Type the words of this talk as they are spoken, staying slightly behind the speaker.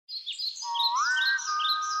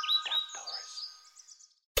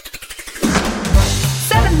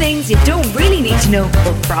things you don't really need to know,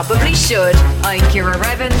 but probably should. I'm Ciara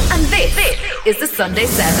Revin, and this is the Sunday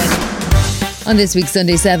 7. On this week's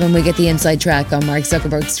Sunday 7, we get the inside track on Mark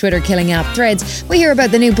Zuckerberg's Twitter killing app Threads. We hear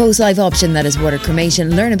about the new post-life option that is water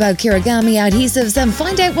cremation, learn about Kirigami Adhesives, and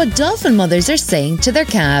find out what dolphin mothers are saying to their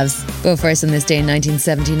calves. But first, on this day in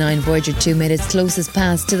 1979, Voyager 2 made its closest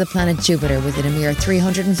pass to the planet Jupiter within a mere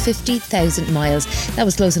 350,000 miles. That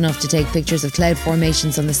was close enough to take pictures of cloud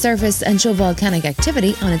formations on the surface and show volcanic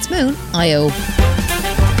activity on its moon, Io.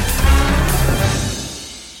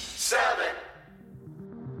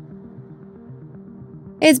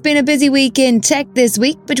 It's been a busy week in tech this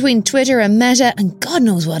week between Twitter and Meta and God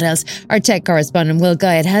knows what else. Our tech correspondent Will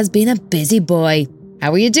Guyatt has been a busy boy.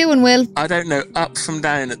 How are you doing, Will? I don't know, up from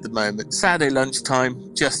down at the moment. Saturday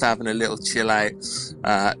lunchtime, just having a little chill out.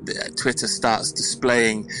 Twitter starts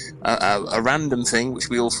displaying a random thing, which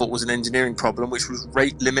we all thought was an engineering problem, which was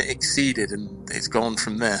rate limit exceeded, and it's gone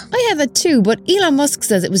from there. I have it too, but Elon Musk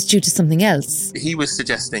says it was due to something else. He was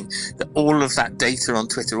suggesting that all of that data on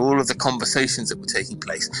Twitter, all of the conversations that were taking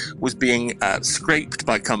place, was being scraped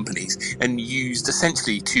by companies and used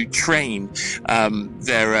essentially to train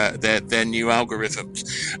their new algorithms.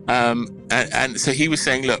 And so he was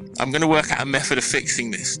saying, look, I'm going to work out a method of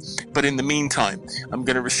fixing this, but in the meantime, I'm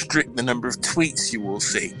going to restrict the number of tweets you will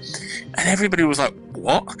see. And everybody was like,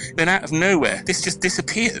 what? Then out of nowhere, this just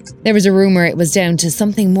disappeared. There was a rumour it was down to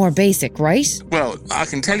something more basic, right? Well, I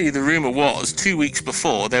can tell you the rumour was 2 weeks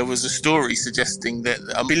before there was a story suggesting that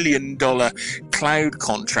 $1 billion cloud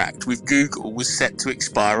contract with Google was set to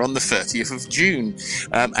expire on the 30th of June.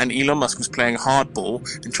 And Elon Musk was playing hardball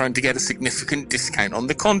and trying to get a significant discount on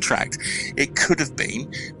the contract. It could have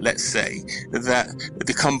been, let's say, that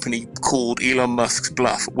the company called Elon Musk's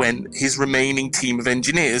bluff when his remaining team of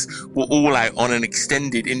engineers were all out on an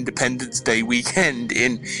extended Independence Day weekend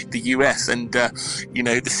in the US. And,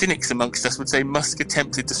 the cynics amongst us would say Musk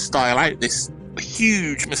attempted to style out this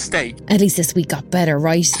huge mistake. At least this week got better,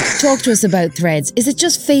 right? Talk to us about Threads. Is it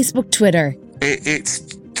just Facebook, Twitter? It's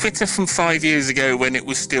Twitter from 5 years ago when it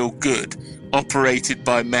was still good, operated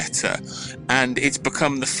by Meta, and it's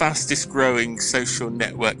become the fastest growing social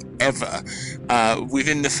network ever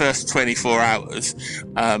within the first 24 hours.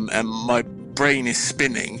 And my brain is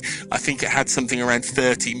spinning. I think it had something around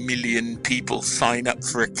 30 million people sign up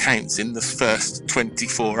for accounts in the first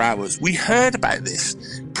 24 hours. We heard about this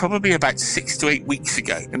probably about 6 to 8 weeks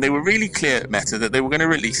ago, and they were really clear at Meta that they were going to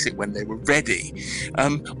release it when they were ready.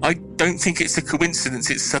 I don't think it's a coincidence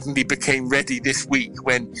it suddenly became ready this week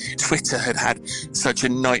when Twitter had such a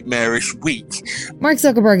nightmarish week. Mark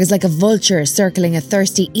Zuckerberg is like a vulture circling a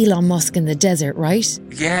thirsty Elon Musk in the desert, right?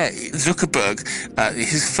 Yeah, Zuckerberg,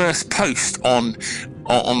 his first post on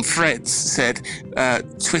Threads said,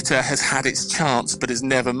 Twitter has had its chance but has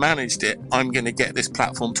never managed it. I'm going to get this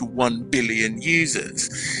platform to 1 billion users.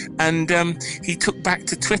 And he took back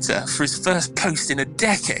to Twitter for his first post in a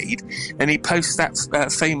decade, and he posts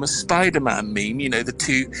that famous Spider-Man meme, the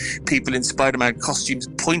two people in Spider-Man costumes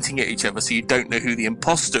pointing at each other so you don't know who the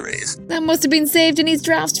imposter is. That must have been saved in his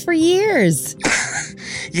drafts for years.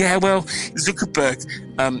 Yeah, well, Zuckerberg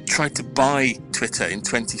tried to buy Twitter in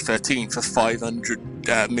 2013 for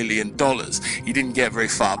 $500 million. He didn't get very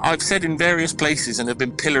far. I've said in various places and have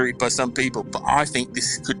been pilloried by some people, but I think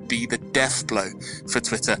this could be the death blow for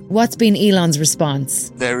Twitter. What's been Elon's response?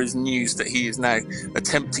 There is news that he is now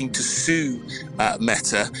attempting to sue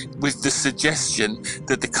Meta with the suggestion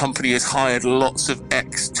that the company has hired lots of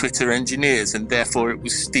ex-Twitter engineers and therefore it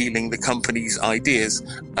was stealing the company's ideas.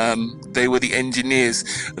 They were the engineers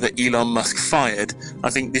that Elon Musk fired. I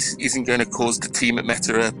think this isn't going to cause the team at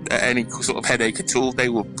Meta any sort of headache at all. They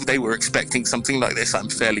were expecting something like this, I'm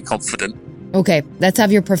fairly confident. Okay, let's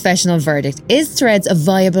have your professional verdict. Is Threads a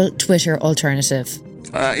viable Twitter alternative?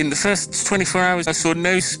 In the first 24 hours, I saw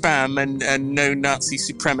no spam and no Nazi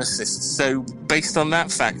supremacists. So based on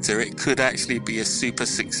that factor, it could actually be a super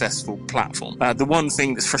successful platform. The one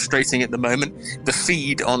thing that's frustrating at the moment, the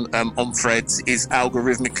feed on Threads is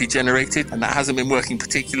algorithmically generated, and that hasn't been working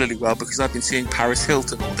particularly well because I've been seeing Paris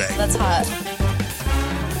Hilton all day. That's hot.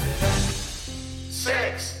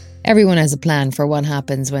 Everyone has a plan for what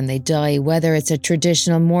happens when they die, whether it's a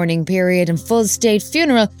traditional mourning period and full state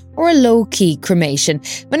funeral or a low-key cremation.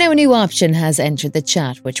 But now a new option has entered the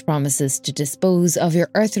chat, which promises to dispose of your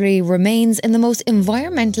earthly remains in the most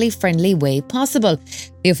environmentally friendly way possible.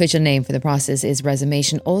 The official name for the process is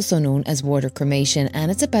Resomation, also known as water cremation,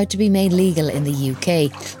 and it's about to be made legal in the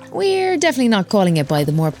UK. We're definitely not calling it by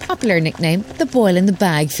the more popular nickname, the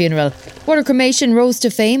boil-in-the-bag funeral. Water cremation rose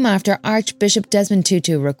to fame after Archbishop Desmond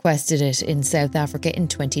Tutu requested it in South Africa in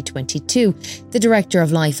 2022. The Director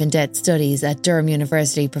of Life and Death Studies at Durham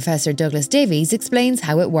University, Professor Douglas Davies, explains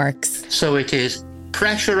how it works. So it is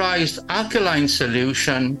pressurised alkaline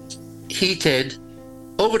solution, heated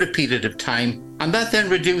over a period of time, and that then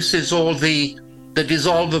reduces all the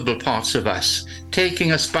dissolvable parts of us,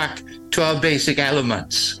 taking us back to our basic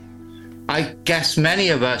elements. I guess many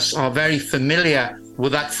of us are very familiar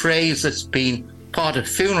with that phrase that's been part of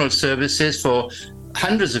funeral services for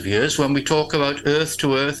hundreds of years when we talk about earth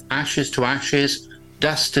to earth, ashes to ashes,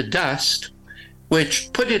 dust to dust,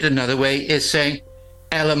 which, put it another way, is saying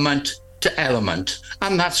element to element.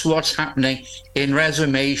 And that's what's happening in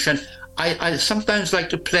Resomation. I sometimes like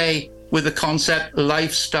to play with the concept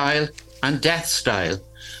lifestyle and death style.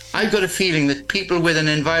 I've got a feeling that people with an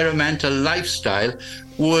environmental lifestyle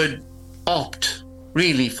would opt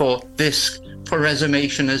really for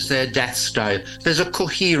Resomation as their death style. There's a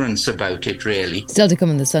coherence about it, really. Still to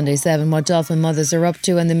come on the Sunday 7, what Dolphin mothers are up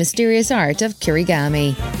to and the mysterious art of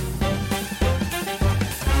Kirigami.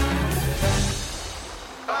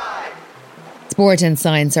 Sport and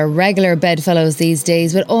science are regular bedfellows these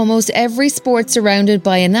days, with almost every sport surrounded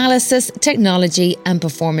by analysis, technology and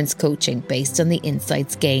performance coaching based on the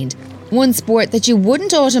insights gained. One sport that you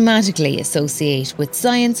wouldn't automatically associate with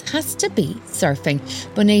science has to be surfing,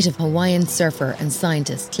 but native Hawaiian surfer and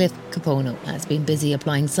scientist Cliff Capono has been busy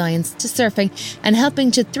applying science to surfing and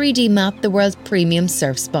helping to 3D map the world's premium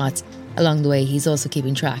surf spots. Along the way, he's also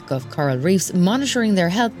keeping track of coral reefs, monitoring their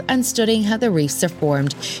health and studying how the reefs are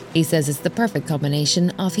formed. He says it's the perfect combination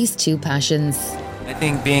of his two passions. I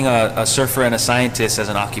think being a surfer and a scientist as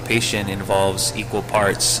an occupation involves equal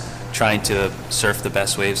parts trying to surf the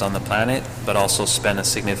best waves on the planet, but also spend a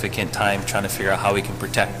significant time trying to figure out how we can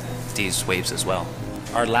protect these waves as well.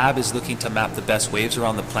 Our lab is looking to map the best waves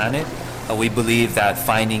around the planet. We believe that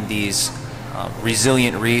finding these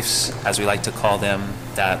resilient reefs, as we like to call them,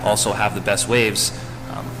 that also have the best waves,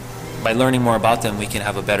 by learning more about them, we can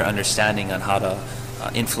have a better understanding on how to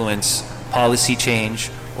influence policy change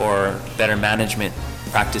or better management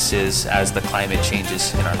practices as the climate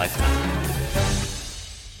changes in our lifetime.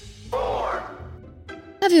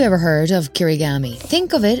 Have you ever heard of Kirigami?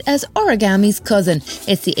 Think of it as origami's cousin.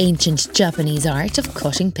 It's the ancient Japanese art of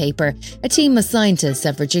cutting paper. A team of scientists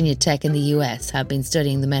at Virginia Tech in the US have been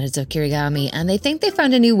studying the methods of Kirigami, and they think they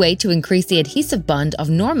found a new way to increase the adhesive bond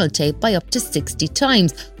of normal tape by up to 60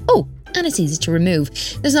 times. Oh, and it's easy to remove.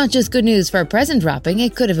 There's not just good news for present wrapping,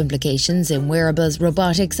 it could have implications in wearables,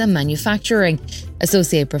 robotics and manufacturing.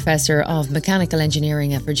 Associate Professor of Mechanical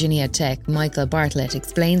Engineering at Virginia Tech, Michael Bartlett,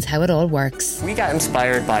 explains how it all works. We got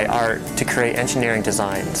inspired by art to create engineering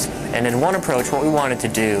designs, and in one approach what we wanted to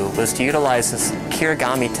do was to utilize this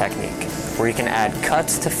Kirigami technique where you can add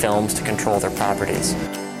cuts to films to control their properties.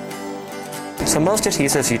 So most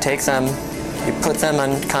adhesives, you take them, you put them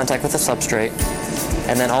in contact with a substrate,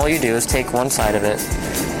 and then all you do is take one side of it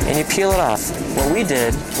and you peel it off. What we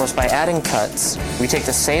did was, by adding cuts, we take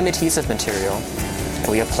the same adhesive material and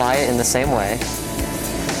we apply it in the same way.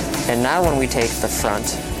 And now when we take the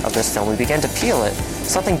front of this film, we begin to peel it,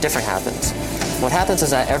 something different happens. What happens is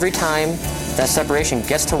that every time that separation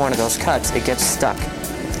gets to one of those cuts, it gets stuck.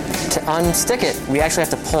 To unstick it, we actually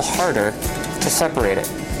have to pull harder to separate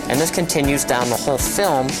it. And this continues down the whole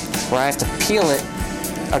film, where I have to peel it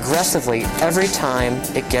aggressively every time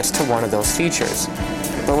it gets to one of those features.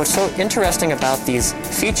 But what's so interesting about these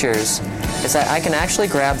features is that I can actually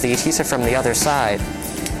grab the adhesive from the other side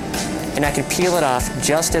and I can peel it off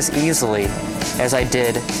just as easily as I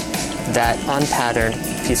did that unpatterned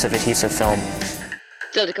piece of adhesive film.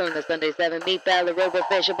 Still to come on the Sunday 7, meet Belle the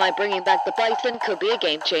Robofish, and by bringing back the bison could be a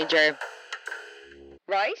game changer.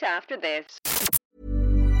 Right after this.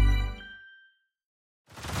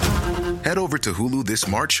 Head over to Hulu this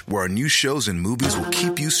March, where our new shows and movies will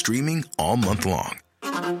keep you streaming all month long.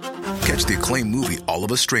 Catch the acclaimed movie All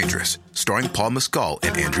of Us Strangers, starring Paul Mescal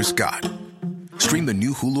and Andrew Scott. Stream the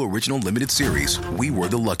new Hulu original limited series We Were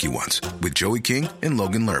the Lucky Ones with Joey King and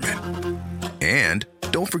Logan Lerman. And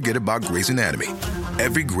don't forget about Grey's Anatomy.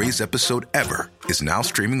 Every Grey's episode ever is now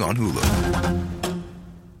streaming on Hulu.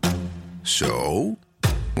 So,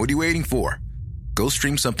 what are you waiting for? Go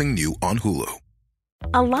stream something new on Hulu.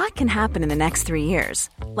 A lot can happen in the next 3 years.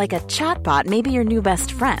 Like a chatbot may be your new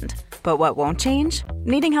best friend. But what won't change?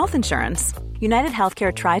 Needing health insurance. United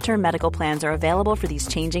Healthcare Tri-Term Medical Plans are available for these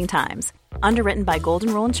changing times. Underwritten by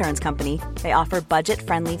Golden Rule Insurance Company, they offer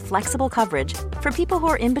budget-friendly, flexible coverage for people who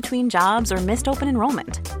are in between jobs or missed open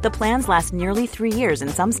enrollment. The plans last nearly 3 years in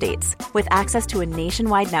some states, with access to a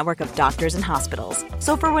nationwide network of doctors and hospitals.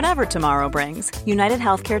 So for whatever tomorrow brings, United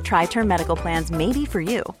Healthcare Tri-Term Medical Plans may be for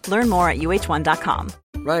you. Learn more at uh1.com.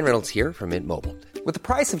 Ryan Reynolds here from Mint Mobile. With the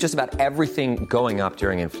price of just about everything going up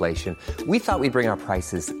during inflation, we thought we'd bring our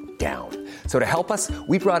prices down. So to help us,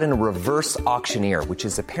 we brought in a reverse auctioneer, which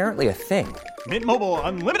is apparently a thing. Mint Mobile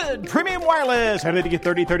Unlimited Premium Wireless. How to get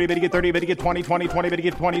 30, 30, bit to get 30, bit to get 20, 20, 20, bit to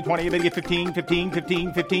get 20, 20, bit to get 15, 15,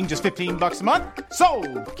 15, 15, just $15 a month?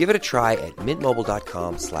 Sold! Give it a try at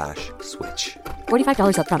mintmobile.com/switch.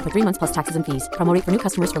 $45 up front for 3 months plus taxes and fees. Promo rate for new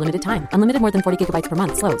customers for limited time. Unlimited more than 40 gigabytes per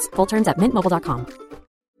month. Slows full terms at mintmobile.com.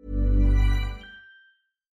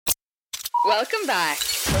 Welcome back.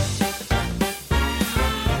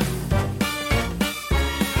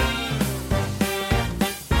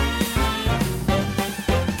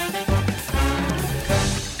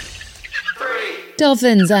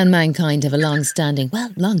 Dolphins and mankind have a long-standing,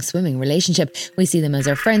 long-swimming relationship. We see them as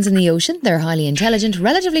our friends in the ocean. They're highly intelligent,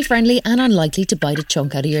 relatively friendly and unlikely to bite a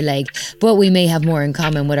chunk out of your leg. But we may have more in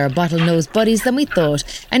common with our bottlenose buddies than we thought.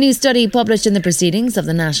 A new study published in the Proceedings of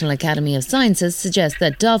the National Academy of Sciences suggests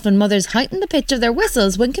that dolphin mothers heighten the pitch of their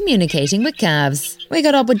whistles when communicating with calves. We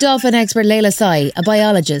got up with dolphin expert Layla Sai, a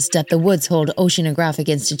biologist at the Woods Hole Oceanographic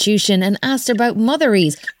Institution, and asked her about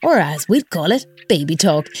motherese, or as we'd call it, baby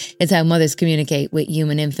talk. It's how mothers communicate with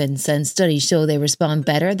human infants, and studies show they respond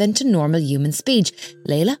better than to normal human speech.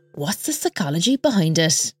 Layla, what's the psychology behind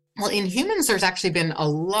it? Well, in humans, there's actually been a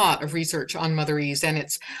lot of research on motherese, and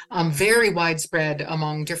it's very widespread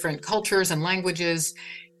among different cultures and languages.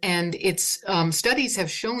 And its studies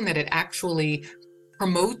have shown that it actually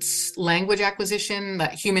promotes language acquisition,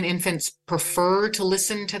 that human infants prefer to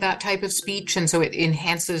listen to that type of speech, and so it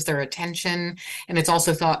enhances their attention. And it's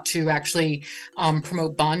also thought to actually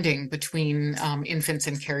promote bonding between infants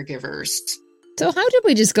and caregivers. So how did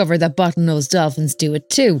we discover that bottlenose dolphins do it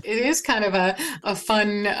too? It is kind of a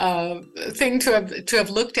fun thing to have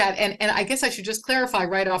looked at. And I guess I should just clarify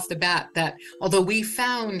right off the bat that although we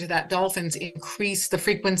found that dolphins increase the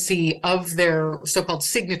frequency of their so-called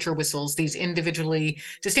signature whistles, these individually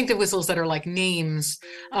distinctive whistles that are like names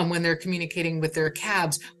when they're communicating with their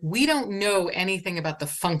calves, we don't know anything about the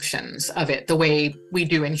functions of it the way we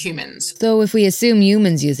do in humans. So if we assume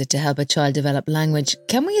humans use it to help a child develop language,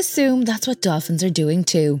 can we assume that's what dolphins are doing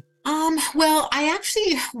too? Well, I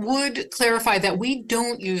actually would clarify that we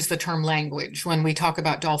don't use the term language when we talk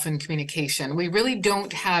about dolphin communication. We really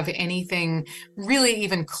don't have anything really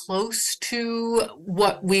even close to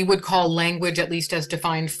what we would call language, at least as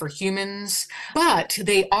defined for humans. But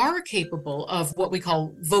they are capable of what we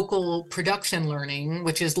call vocal production learning,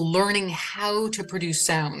 which is learning how to produce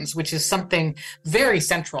sounds, which is something very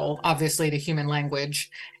central, obviously, to human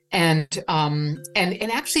language. And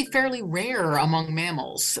actually fairly rare among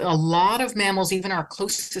mammals. A lot of mammals, even our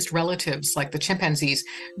closest relatives like the chimpanzees,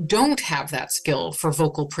 don't have that skill for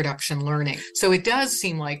vocal production learning. So it does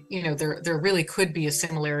seem like, there really could be a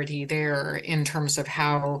similarity there in terms of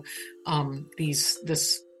how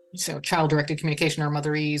child-directed communication or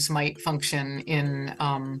motherese might function in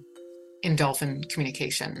dolphin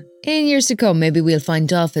communication. In years to come, maybe we'll find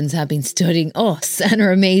dolphins have been studying us and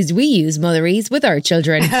are amazed we use motherese with our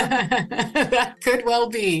children. That could well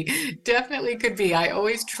be. Definitely could be. I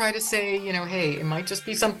always try to say, hey, it might just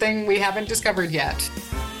be something we haven't discovered yet.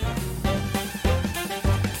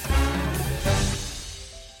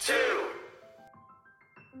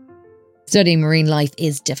 Studying marine life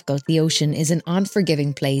is difficult. The ocean is an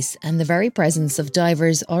unforgiving place, and the very presence of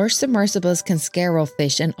divers or submersibles can scare off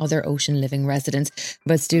fish and other ocean-living residents.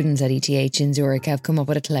 But students at ETH in Zurich have come up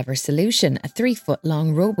with a clever solution, a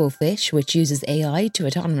 3-foot-long robo-fish which uses AI to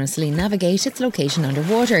autonomously navigate its location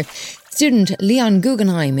underwater. Student Leon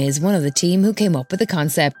Guggenheim is one of the team who came up with the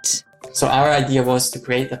concept. So our idea was to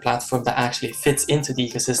create a platform that actually fits into the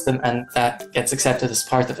ecosystem and that gets accepted as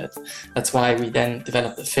part of it. That's why we then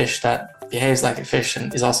developed a fish that behaves like a fish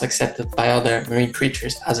and is also accepted by other marine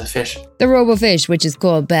creatures as a fish. The robofish, which is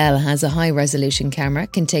called Belle, has a high-resolution camera,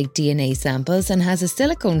 can take DNA samples and has a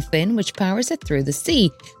silicone fin which powers it through the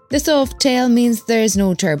sea. The soft tail means there's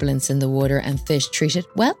no turbulence in the water and fish treat it,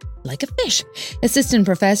 well, like a fish. Assistant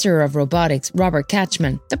Professor of Robotics Robert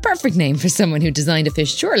Catchman, the perfect name for someone who designed a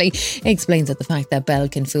fish surely, explains that the fact that Belle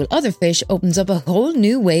can fool other fish opens up a whole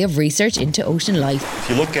new way of research into ocean life. If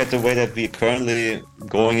you look at the way that we're currently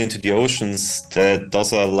going into the oceans, that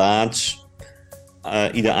those are large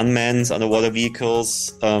either unmanned underwater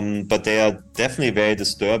vehicles, but they are definitely very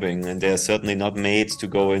disturbing, and they're certainly not made to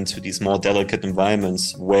go into these more delicate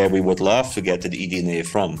environments where we would love to get the eDNA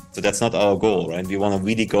from. So that's not our goal, right? We want to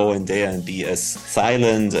really go in there and be as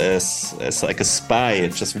silent as like a spy,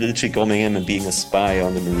 just literally going in and being a spy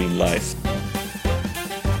on the marine life.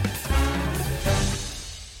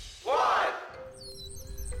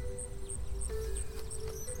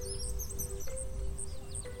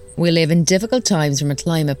 We live in difficult times from a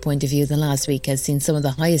climate point of view. The last week has seen some of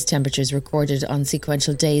the highest temperatures recorded on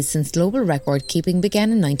sequential days since global record keeping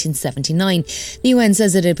began in 1979. The UN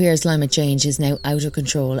says it appears climate change is now out of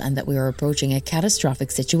control and that we are approaching a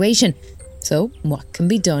catastrophic situation. So, what can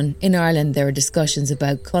be done? In Ireland, there are discussions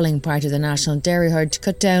about culling part of the national dairy herd to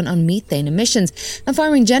cut down on methane emissions. And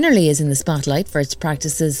farming generally is in the spotlight for its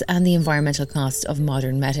practices and the environmental cost of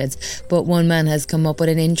modern methods. But one man has come up with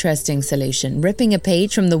an interesting solution, ripping a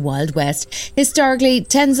page from the Wild West. Historically,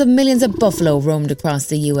 tens of millions of buffalo roamed across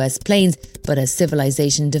the US plains. But as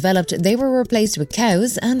civilization developed, they were replaced with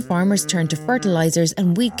cows, and farmers turned to fertilisers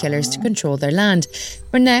and weed killers to control their land.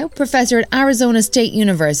 For now, Professor at Arizona State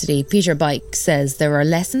University, Peter Bike, says there are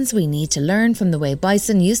lessons we need to learn from the way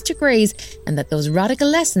bison used to graze, and that those radical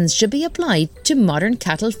lessons should be applied to modern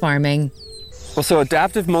cattle farming. Well, so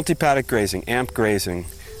adaptive multi-paddock grazing, AMP grazing,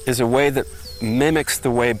 is a way that mimics the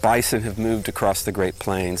way bison have moved across the Great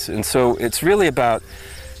Plains. And so it's really about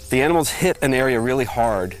the animals hit an area really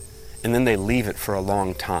hard and then they leave it for a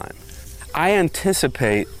long time. I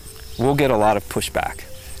anticipate we'll get a lot of pushback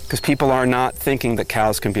because people are not thinking that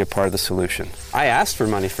cows can be a part of the solution. I asked for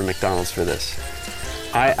money from McDonald's for this.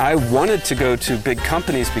 I wanted to go to big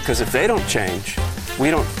companies because if they don't change, we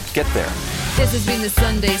don't get there. This has been the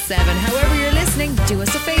Sunday 7. However you're listening, do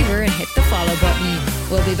us a favour and hit the follow button.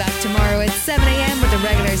 We'll be back tomorrow at 7 a.m. with the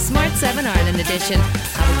regular Smart 7 Ireland edition.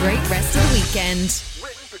 Have a great rest of the weekend.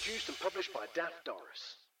 Written, produced and published by Daft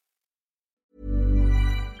Doris.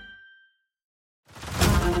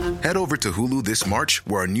 Head over to Hulu this March,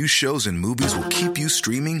 where our new shows and movies will keep you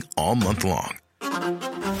streaming all month long.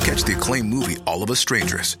 Catch the acclaimed movie All of Us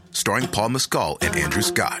Strangers, starring Paul Mescal and Andrew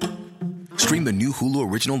Scott. Stream the new Hulu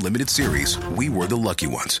original limited series We Were the Lucky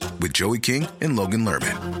Ones with Joey King and Logan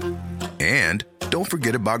Lerman. And don't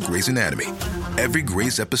forget about Grey's Anatomy. Every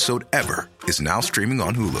Grey's episode ever is now streaming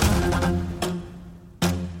on Hulu.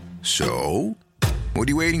 So, what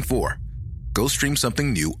are you waiting for? Go stream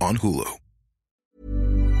something new on Hulu.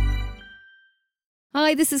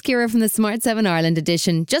 Hi, this is Ciara from the Smart 7 Ireland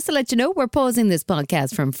edition. Just to let you know, we're pausing this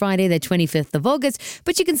podcast from Friday the 25th of August,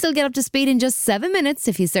 but you can still get up to speed in just 7 minutes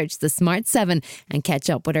if you search the Smart 7 and catch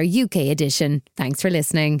up with our UK edition. Thanks for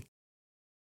listening.